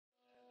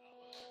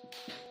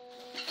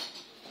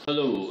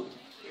Hello.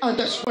 And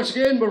this, once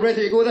again, we're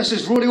ready to go. This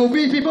is Rory OB,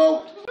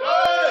 people.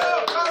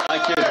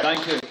 Thank you,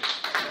 thank you.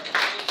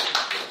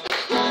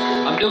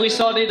 I'm really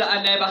sorry that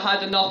I never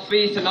had enough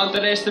faith and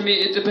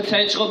underestimated the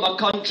potential of my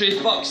country.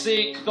 Fuck's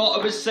sake, thought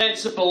I was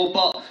sensible,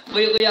 but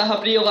lately I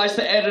have realised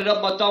the error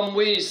of my dumb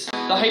ways.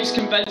 The hype's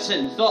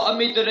convincing, thought I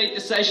made the right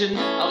decision.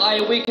 I lie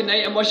awake at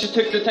night and wish I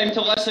took the time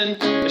to listen.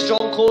 It's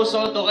drawn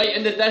closer, the light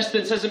in the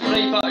distance isn't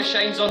bright but it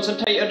shines on some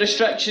tighter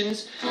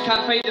restrictions.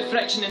 Can't fight the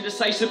friction,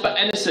 indecisive but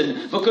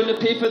innocent. We're gonna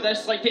pay for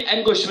this like the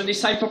English when they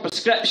sign for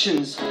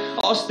prescriptions.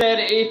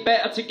 Austerity,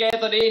 better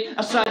together, eh?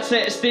 A sad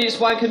set of states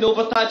wanking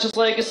over Thatcher's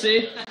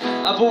legacy.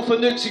 I vote for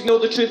nukes, ignore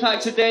the truth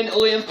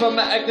accidentally, and from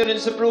my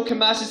ignorance the broken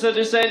masses are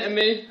resenting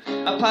me.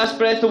 I pass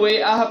breath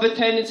away, I have a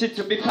tendency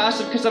to be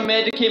passive because I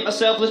medicate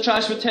myself with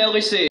trash what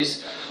telly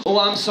says. Oh,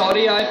 I'm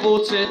sorry I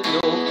voted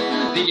no,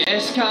 the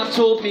yes camp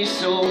told me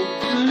so.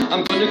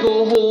 I'm gonna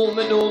go home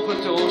and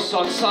overdose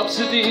on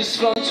subsidies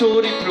from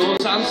Tory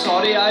pros. I'm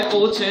sorry I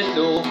voted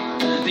no,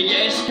 the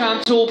yes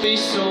camp told me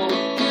so.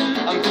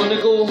 I'm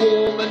gonna go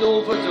home and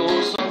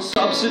overdose on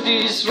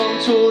subsidies from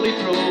Tory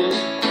pros.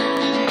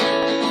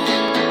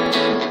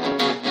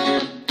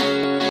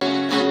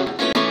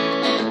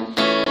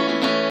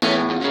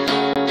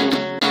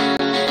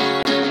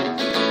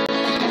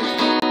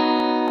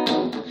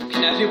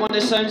 Everyone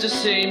that sounds the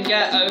same,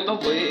 get out of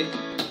the way.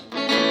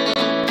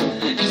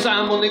 Cause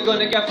I'm only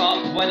gonna give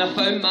up when I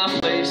found my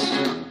place.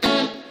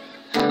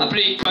 I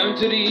break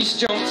boundaries,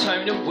 jump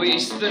town and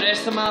waste the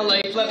rest of my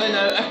life living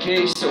out a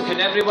case. So can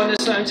everyone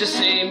that sounds the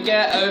same,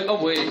 get out of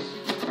the way.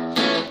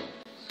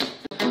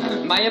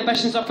 My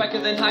ambitions are bigger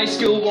than high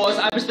school was.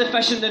 I was the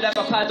fish in the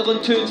river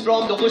paddling to and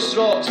from the loose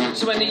rocks.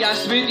 So when they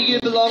asked where do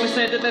you belong, I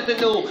said I didn't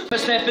know, but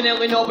it's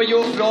definitely not where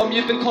you're from.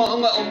 You've been caught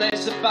on little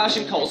nets of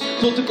fashion calls,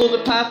 told to go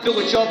the path full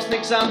of jobs and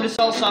exam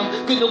results. I'm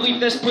going to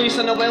leave this place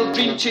on a wild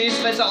dream chase,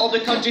 visit all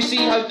the country, see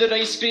how the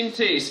ice cream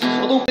tastes.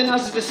 Although it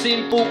has the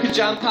same folk and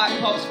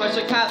jam-packed pubs, but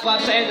like cat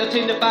labs to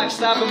entertain the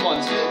backstabbing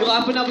ones. You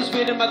laugh when I was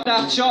wearing my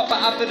daft shirt,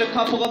 but after a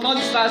couple of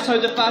months that's how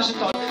the fashion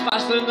turned.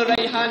 Faster than the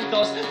right hand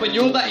does. When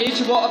you're that age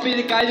you want to be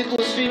the guy that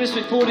goes famous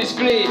before he's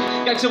grey.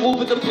 Gigs all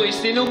over the place,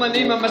 they know my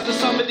name, I'm Mr.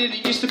 Somebody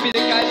that used to be the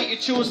guy that you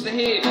chose to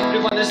hate.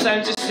 Everyone that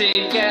sounds the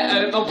same, get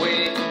out my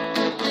way.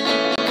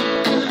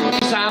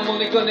 Cause I'm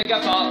only gonna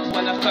give up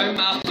when I found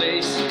my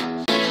place.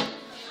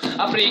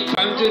 I break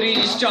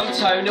boundaries, jump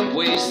town and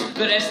waste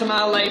the rest of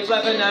my life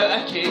living out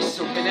a case.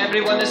 So can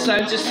everyone that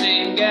sounds the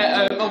same, get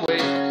out my way.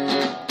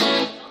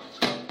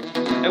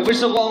 It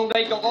was a long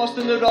night, got lost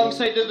on the wrong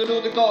side of the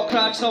road and got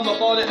cracks on my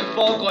bonnet and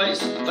fog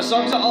lights. My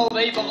songs are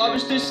alright, but I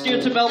was too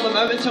scared to build them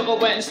out until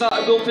I went and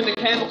started roping the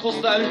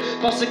chemicals down.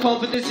 Plus the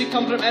confidence they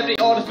come from every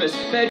orifice.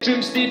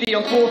 Bedroom steady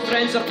on 4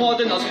 friends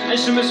applauding us.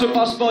 Instruments with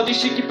bust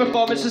bodies, shaky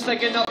performances,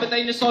 digging up the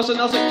dinosaurs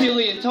and us like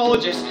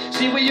paleontologists.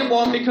 Say what you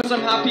want because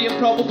I'm happy and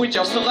probably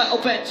just a little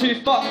bit too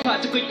fucked,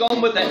 practically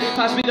gone with it.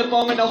 Pass me the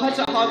bong and I'll hit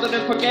it harder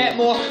and forget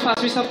more.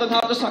 Pass me something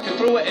harder so I can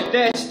throw it at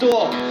death's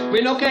door.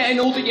 We're not getting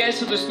older yet,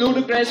 so there's no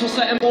regrets. We're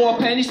sitting more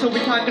pennies till we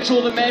can't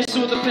control the mess,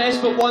 so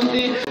depressed. But one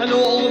day I know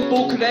all in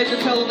both correct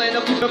until then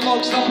I'll keep it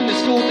boxed up in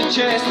this golden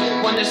chest.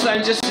 When the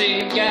sounds the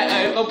same, get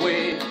out of the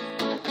way.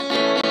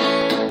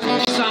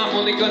 Cause I'm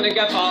only gonna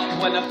give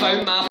up when I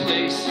found my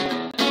place.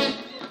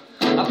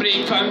 I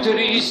break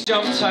boundaries,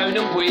 jump town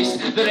and waste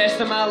the rest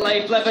of my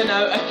life living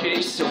out a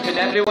case. So can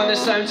everyone that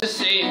sounds the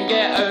same,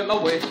 get out my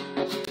way.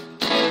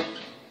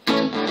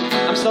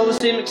 I'm still the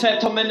same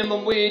except on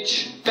minimum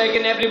wage,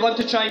 begging everyone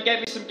to try and get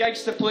me some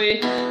gigs to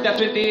play.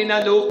 Different day in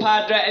a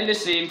notepad written the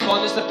same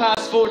font as the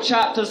past 4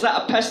 chapters that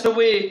I pissed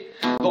away.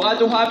 Well, I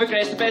don't have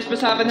regrets, the best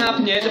bits haven't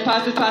happened yet. The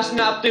past is passing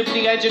up through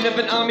the edge of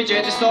an army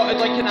jet. It started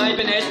like an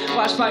Ibanez,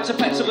 flashbacks are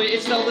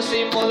pixelated, still the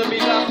same wannabe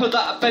rapper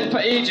that I've been for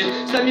ages.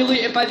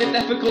 Stimulated by the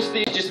difficult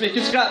stages,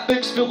 making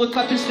scrapbooks full of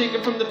clippings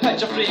taken from the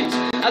picture frames.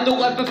 I don't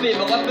live for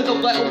fame, I live for the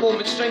little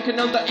moments, drinking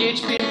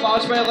underage, paint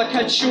bars while a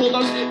kid's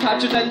shoulders,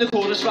 captured in the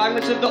chorus,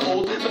 fragments of the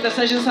old. But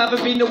decisions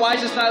haven't been the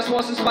wisest, that's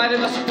what's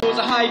inspiring, I suppose.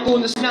 A high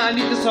bonus, now I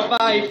need to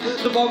survive.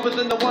 The one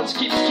within the ones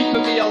keeps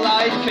keeping me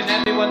alive. Can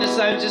everyone that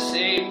sounds the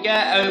same,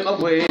 get out my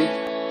way.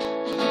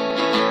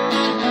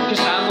 Cause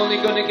I'm only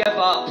gonna give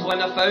up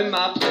when I found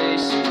my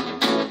place.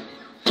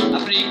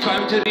 I break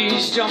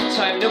boundaries, jump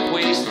town and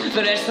waste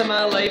the rest of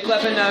my life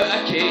living out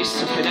a case.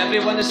 So can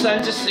everyone that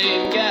sounds the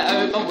same, get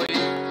out my way.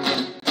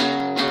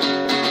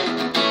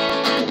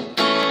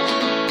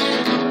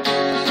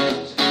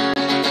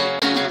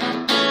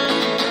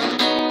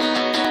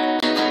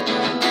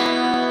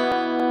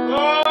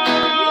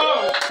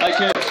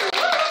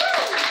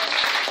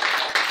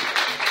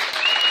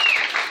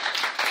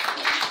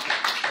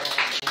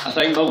 I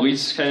think my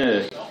lead's kind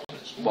of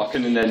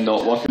working and then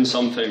not working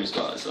sometimes,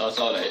 but that's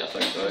alright, I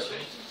think, right?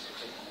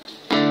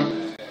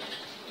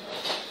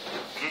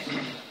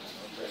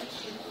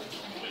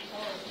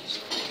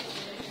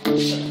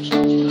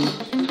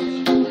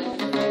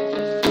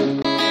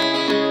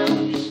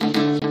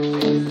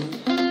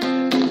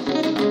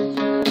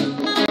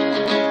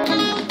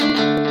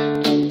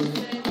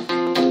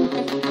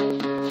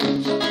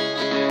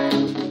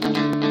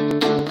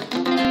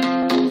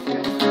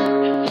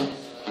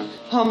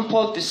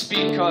 Unplug the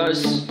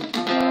speakers.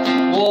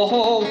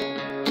 Whoa.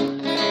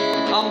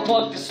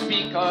 Unplug the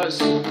speakers.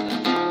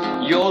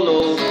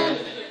 YOLO.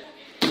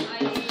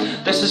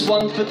 This is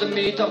one for the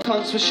made-up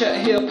cunts with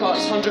shit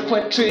haircuts, 100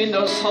 quid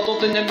trainers,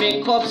 huddled in the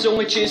main clubs,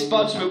 only chase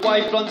buds with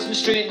wide runs and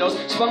straighteners,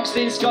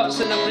 spunk-stained skirts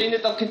and a brain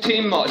that don't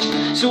contain much.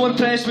 So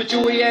impressed with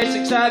Joey S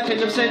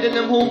exacting, I'm sending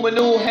them home with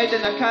no head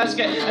in a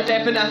casket, a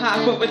deaf and a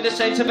half, but with the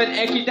sense of an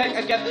ecky dick.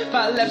 I give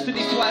fat lips to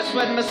these twats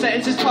when my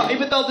sentences party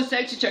with all the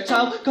sexy chicks,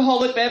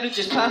 alcoholic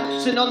beverages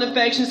passing on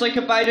infections like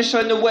a virus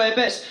on the web.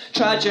 It's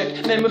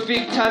tragic, men with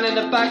fake tan in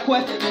the back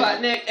with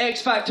fat neck,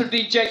 X Factor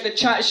reject, the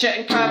chat shit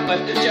and can't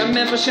lift, gym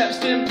memberships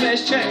to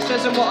impress chicks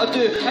isn't what I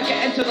do. I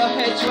get into their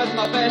heads with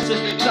my verses,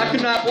 cause I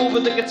can rap over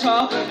the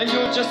guitar, and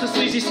you're just a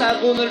sleazy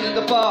sad loner at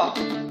the bar.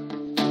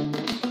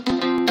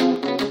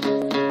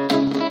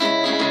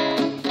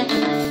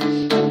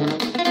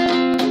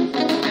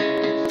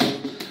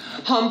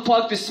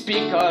 Unplug the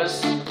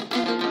speakers.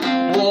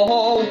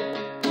 Whoa.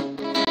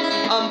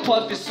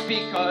 Unplug the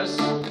speakers.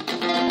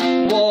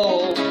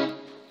 Whoa.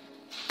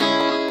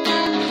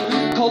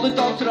 Call the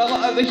doctor, I'll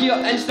let over here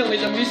instantly.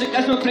 The music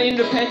is my brain,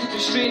 repetitive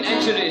strain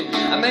injury.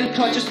 I'm in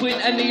crutches playing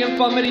in the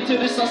infirmary to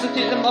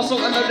resuscitate the muscle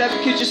in my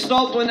ribcage. Just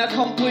stop when I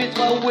come played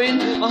Lil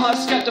Wayne. My heart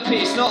skipped a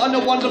pace, not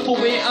in a wonderful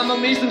way. I'm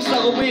amazed I'm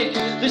still awake.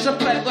 There's a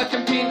prick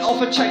licking paint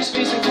off a chick's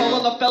face and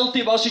calling her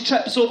filthy while she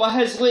trips over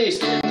his lace.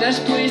 In this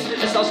place,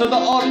 it's us are the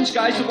orange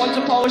guys who want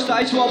to polish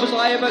eyes who always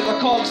lie about their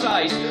cock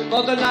size.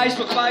 Modernised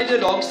but by the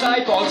wrong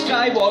side. Box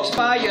guy walks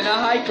by in a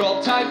high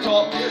crop tank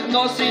top. I'm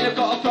not saying I've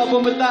got a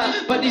problem with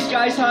that, but these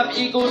guys have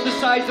egos the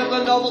size of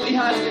the novelty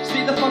has.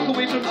 Stay the fuck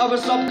away from our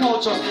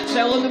subcultures,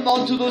 selling them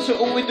on to those who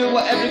only do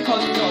what every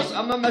cunt does.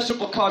 I'm a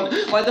miserable cunt,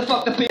 why the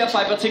fuck to pay a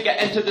fiver to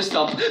get into the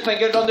stuff?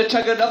 Finger on the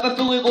trigger of a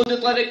fully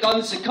loaded lyric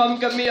gun, so come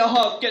give me a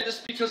hug, get the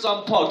speakers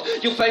unplugged.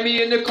 You'll find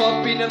me in the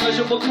club being a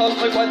miserable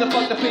cunt, like why the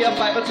fuck to pay a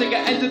fiver to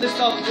get into the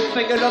stuff?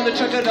 Finger on the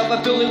trigger of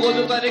a fully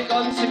loaded lyric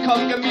gun, so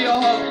come give me a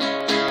hug.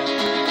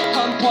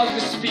 Unplug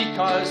the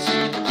speakers.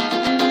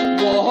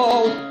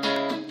 Whoa.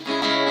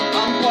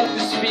 Unplug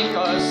the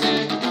speakers.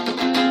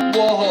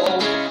 Whoa.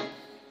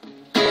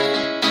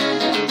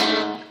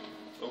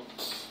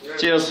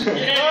 Cheers.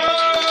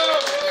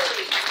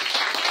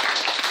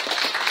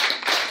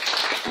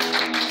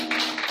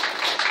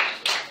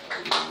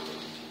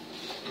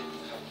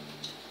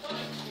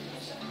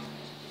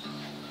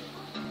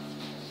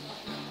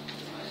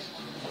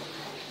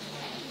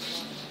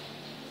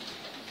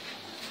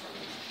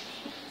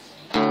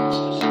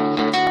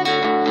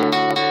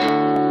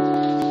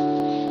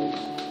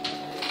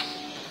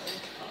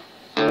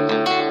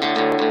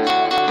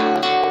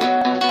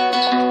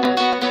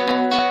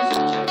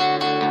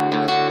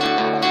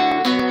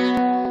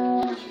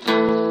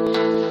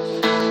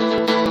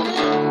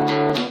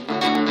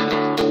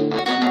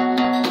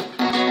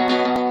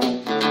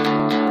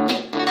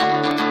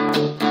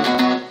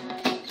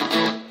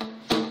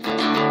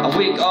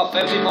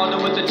 Every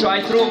morning with a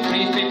dry throat,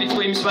 breathe baby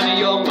flames when I'm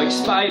young like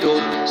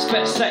Spiral.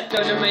 Spit sick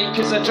down the mic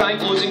cause I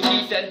drank loads and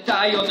keep dead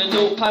die on the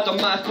notepad on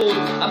my phone.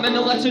 I'm in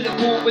a literate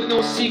boat with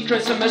no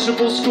secrets, a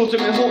miserable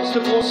scrotum with hopes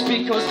to blow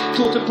speakers.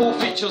 Totem pole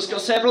features,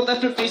 got several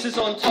different faces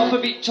on top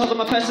of each other.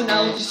 My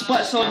personality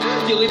splits on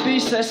a daily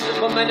basis.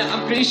 One minute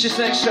I'm gracious,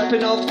 next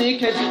stripping off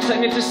naked.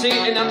 Singing to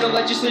Satan, I'm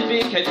religiously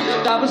vacant.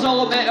 That was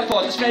all a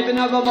metaphor, describing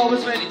how I'm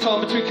always very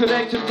torn between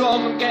correct and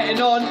wrong. I'm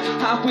getting on,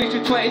 halfway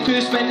through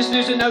 22, spend the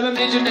snooze and now I'm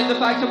raging at the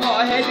fact I'm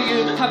not ahead of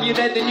you. Have you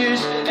read the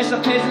news? It's a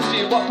peasant's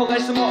view, what for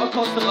less than what it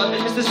costs to live.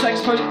 It's the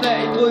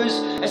 £6.30 blues,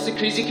 it's the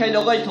crazy kind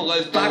of life I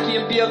live. Backy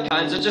and beer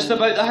cans are just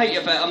about the height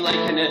of it, I'm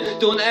liking it.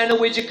 Don't earn a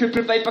wage you could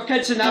provide for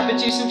kids, and I've been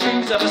chasing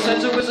dreams ever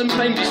since I was in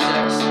primary 6.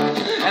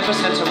 Ever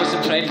since I was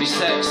in primary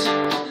 6.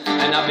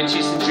 And I've been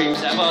chasing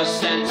dreams ever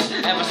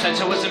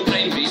since I was in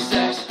primary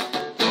 6.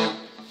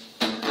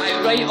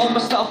 I write all my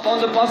stuff on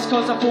the bus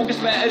cause I focus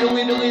better,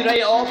 only really write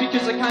it all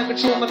because I can't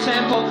control my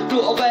temper.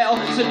 Wrote a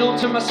letter, it's a note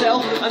to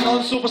myself, a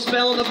non-sober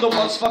spelling of the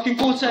words fucking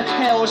go to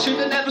hell. I should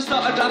have never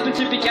started rapping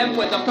to begin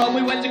with. I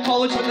probably went to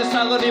college with the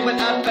salary when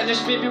I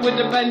finished, maybe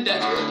wouldn't have been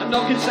it. I'm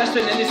not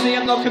consistent and they say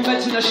I'm not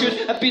convincing. I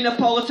should have been a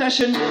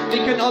politician,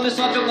 making honest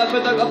living, live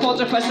without a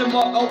pot of piss and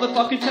work all the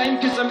fucking time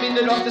cause I made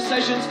the wrong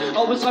decisions.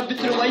 Always living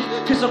through life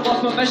cause I've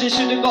lost my vision.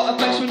 Should've got a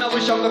fix when I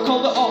was young, I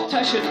called it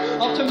optician.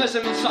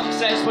 Optimism and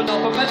success were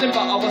not forbidden,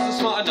 but I wasn't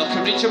smart enough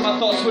to reach, and my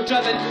thoughts were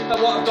driven by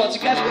what I've got to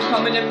give.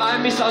 Coming in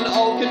Miami, son,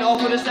 all can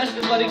offer is this.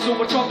 Lyrics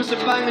over trumpets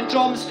and banging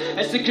drums.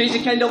 It's the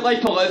crazy kind of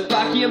life I live.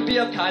 Backy and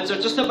beer cans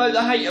are just about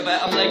the height of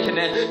it, I'm liking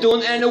it.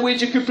 Don't earn a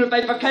wage you could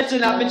provide for kids,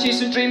 and I've been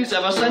chasing dreams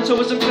ever since I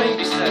was in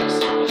primary 6.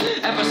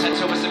 Ever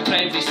since I was in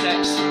primary 6.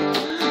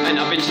 And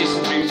I've been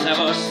chasing dreams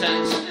ever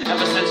since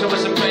I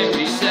was in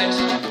primary 6.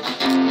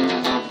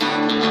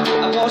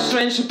 I've lost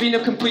strength from being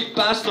a complete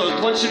bastard.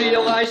 Once you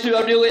realise who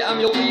I really am,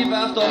 you'll leave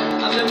after.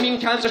 I'm the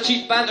mean cancer,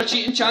 cheap banter,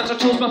 cheating chance. I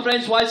told my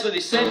friends wisely, they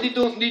said they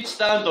don't need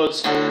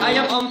standards. I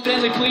am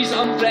unfriendly, please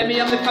unfriend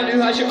me. I'm the cunt who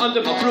has you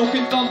under my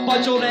broken thumb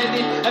budge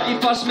already. If you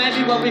first met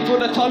me, well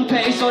before I turn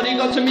petty. Sorry,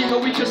 got to meet my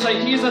weaker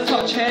side, he's a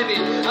touch heavy.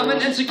 I'm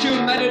an insecure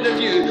mirror of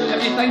you.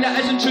 If you think that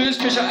isn't true, it's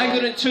cause you're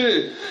ignorant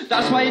too.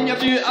 That's why in your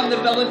view, I'm the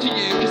villain to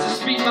you. Cause I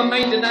speak my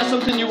mind and that's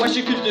something you wish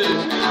you could do.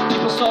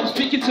 People stop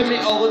speaking to me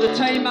all of the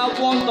time, I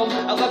want them.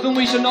 I live in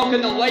ways you're not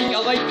gonna like. I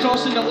like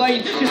crossing the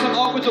line, cause I'm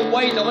awkward and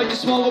wide. I like to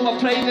swallow my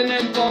pride and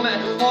then vomit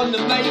on the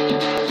mic.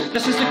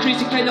 This is the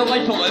crazy kind of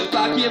life I live.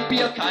 Backy and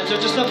beer cans are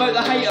just about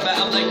the height of it,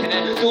 I'm liking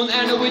it. Don't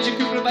earn a wage you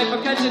could provide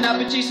for kids, and I've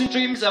been chasing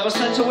dreams ever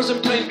since I was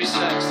in primary 6.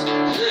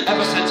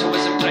 Ever since I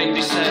was in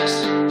primary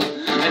 6.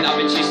 And I've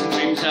been chasing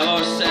dreams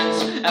ever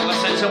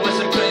since I was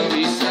in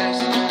primary 6.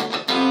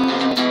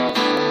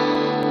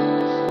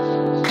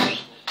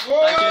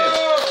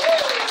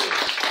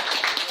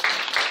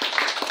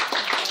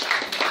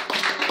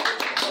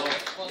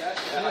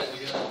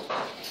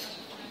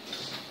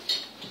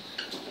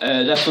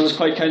 This one's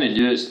quite kind of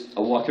new, it's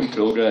a work in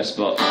progress,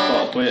 but I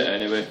thought I'd play it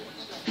anyway.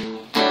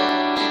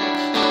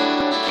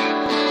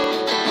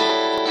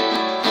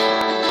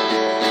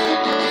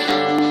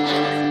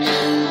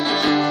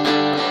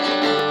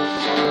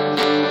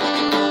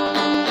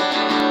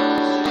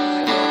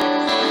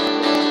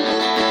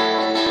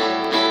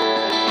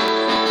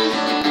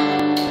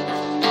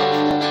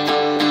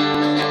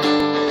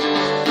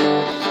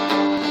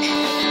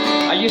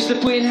 I used to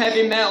play in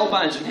heavy metal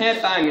bands and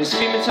headbang and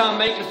scream into a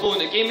microphone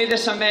that gave me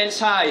this immense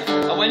high.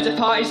 I went to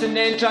parties and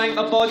then drank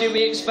my body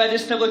weight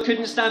spirits till I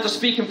couldn't stand or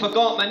speak and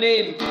forgot my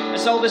name.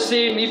 It's all the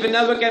same, even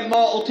now I get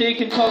mortal,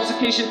 take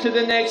intoxication to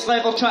the next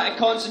level, try to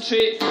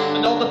concentrate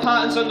on all the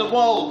patterns on the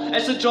wall.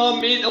 It's a draw,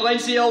 mate, the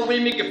Lindsay all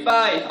wave me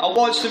goodbye. I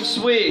watched them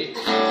sway.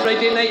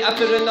 Friday night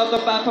after another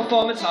bad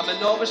performance, I'm a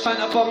novice trying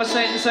to form a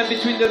sentence in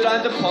between the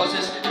random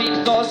pauses. Deep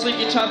thoughts like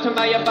you trapped in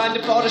my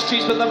abandoned forest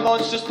trees with a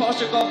monstrous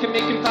posture gawking,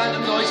 making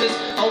phantom noises.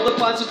 All the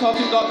plants are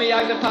talking got me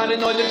acting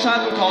paranoid and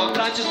travel caught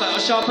branches that are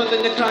sharper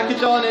than the crack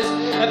of dawn is.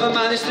 If I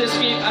manage to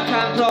escape, I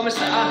can't promise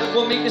that I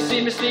won't make the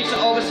same mistakes I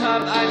always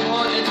have. I'm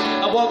haunted.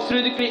 I walk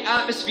through the great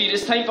atmosphere.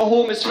 It's time for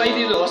home. It's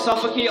Friday though. I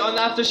suffocate on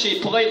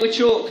aftershave, politely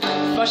choke,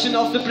 brushing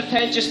off the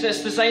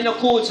pretentiousness, designer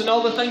codes, and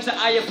all the things that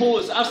I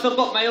oppose. I've still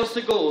got miles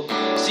to go.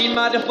 Seeing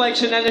my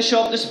reflection in a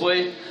shop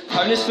display.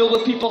 Town is filled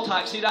with people,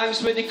 taxi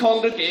ranks where they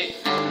congregate.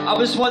 I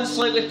was once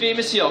slightly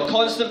famous here,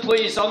 constant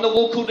plays on the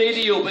local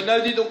radio, but now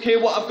they don't care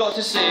what I've got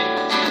to say.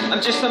 I'm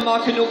just a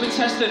mark in Open's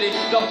history,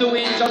 dropped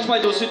away and judged by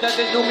those who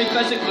didn't know me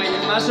physically.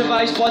 Massive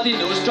eyes, bloody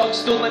nose, drugs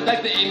stole my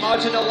dignity,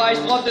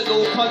 marginalised, loved it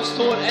though, punch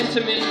torn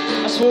into me.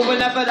 I swore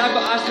whenever I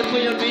got asked to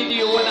play on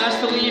radio and asked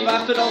to leave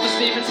after all the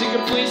statements and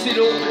complaints they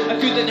wrote, I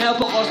couldn't help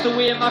but lost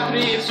away in my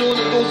creative zone.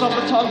 It rolls off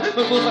the tongue, but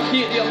goes like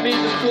hate they have made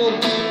the throne.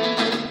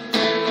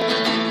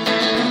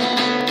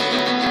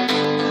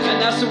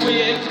 That's the way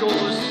it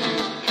goes.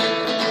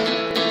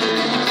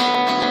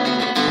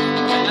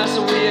 And that's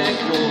the way it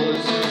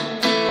goes.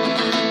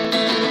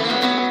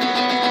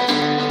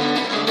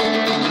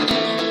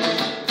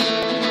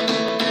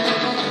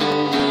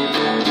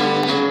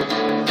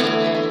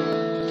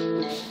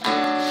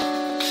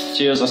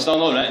 Cheers, I still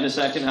not written the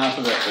second half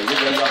of it, but you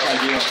get a rough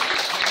idea.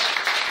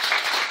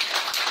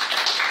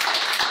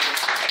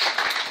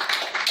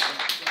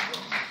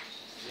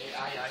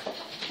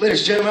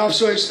 Ladies and gentlemen,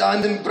 absolutely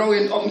outstanding,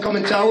 brilliant, up and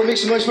coming talent. Make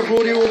some noise for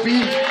Rory OB.